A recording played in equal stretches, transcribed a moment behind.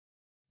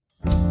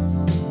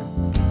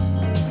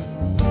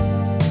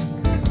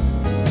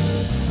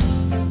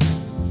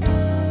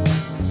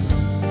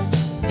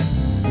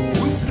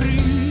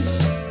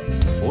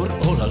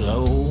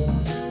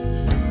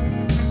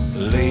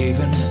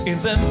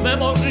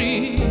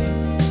three.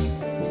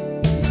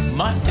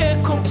 My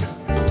echo,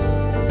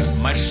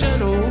 my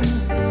shadow,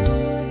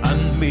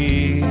 and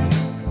me.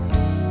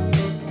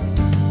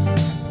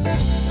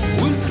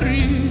 We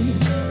three,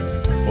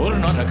 we're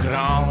not a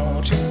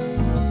crowd,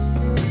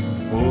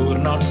 we're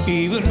not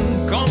even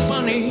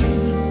company.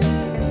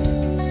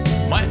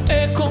 My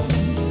echo,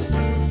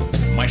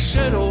 my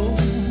shadow,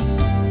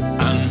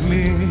 and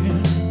me.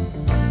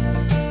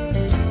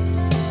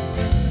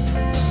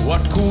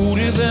 What good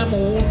is the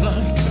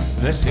moonlight,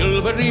 the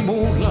silvery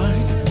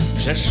moonlight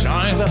that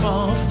shines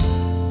above?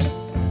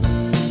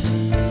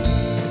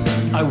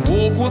 I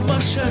walk with my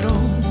shadow,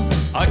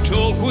 I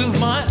talk with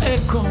my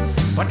echo,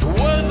 but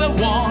we're the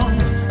one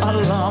I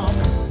love.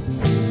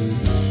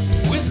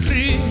 We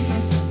three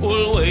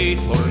will wait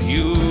for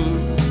you,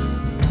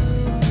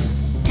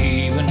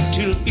 even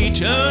till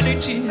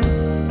eternity.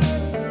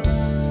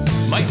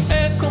 My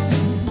echo,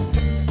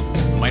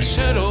 my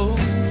shadow,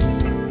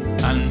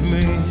 and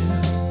me.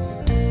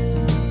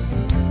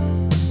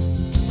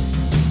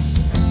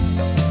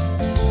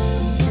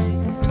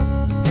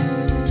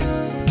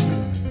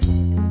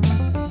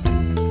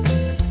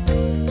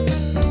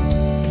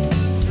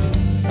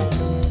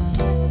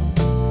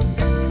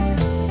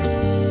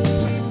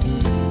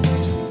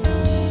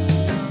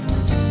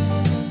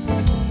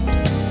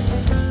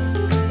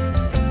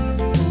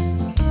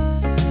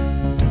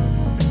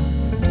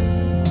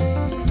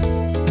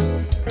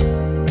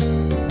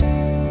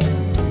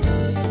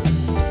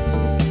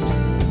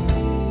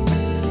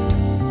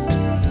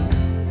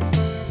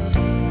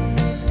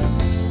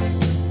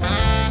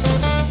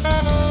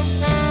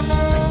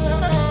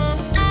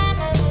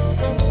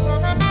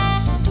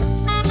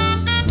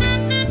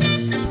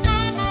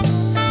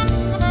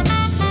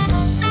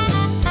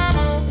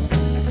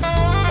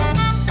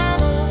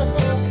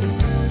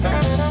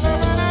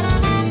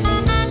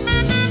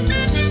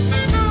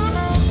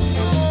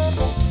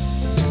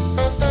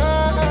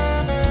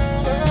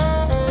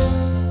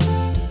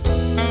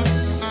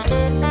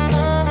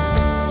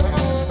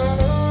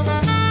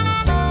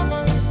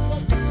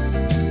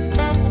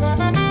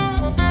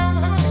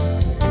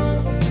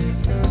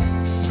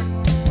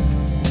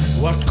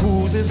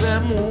 The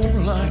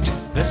moonlight,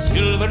 the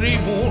silvery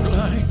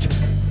moonlight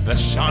that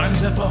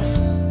shines above.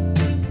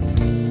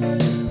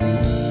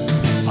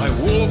 I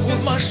walk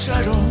with my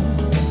shadow,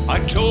 I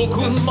talk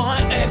with my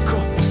echo,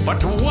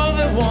 but we're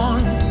the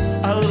one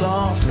I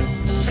love.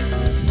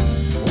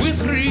 We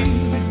three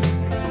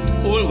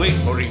will wait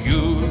for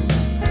you,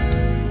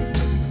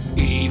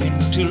 even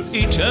till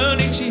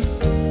eternity.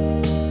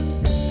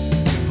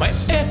 My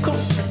echo,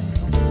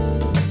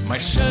 my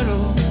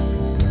shadow,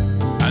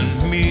 and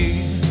me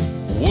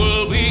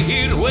will be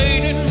here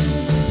waiting.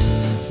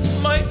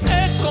 My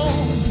echo,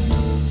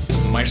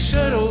 my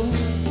shadow,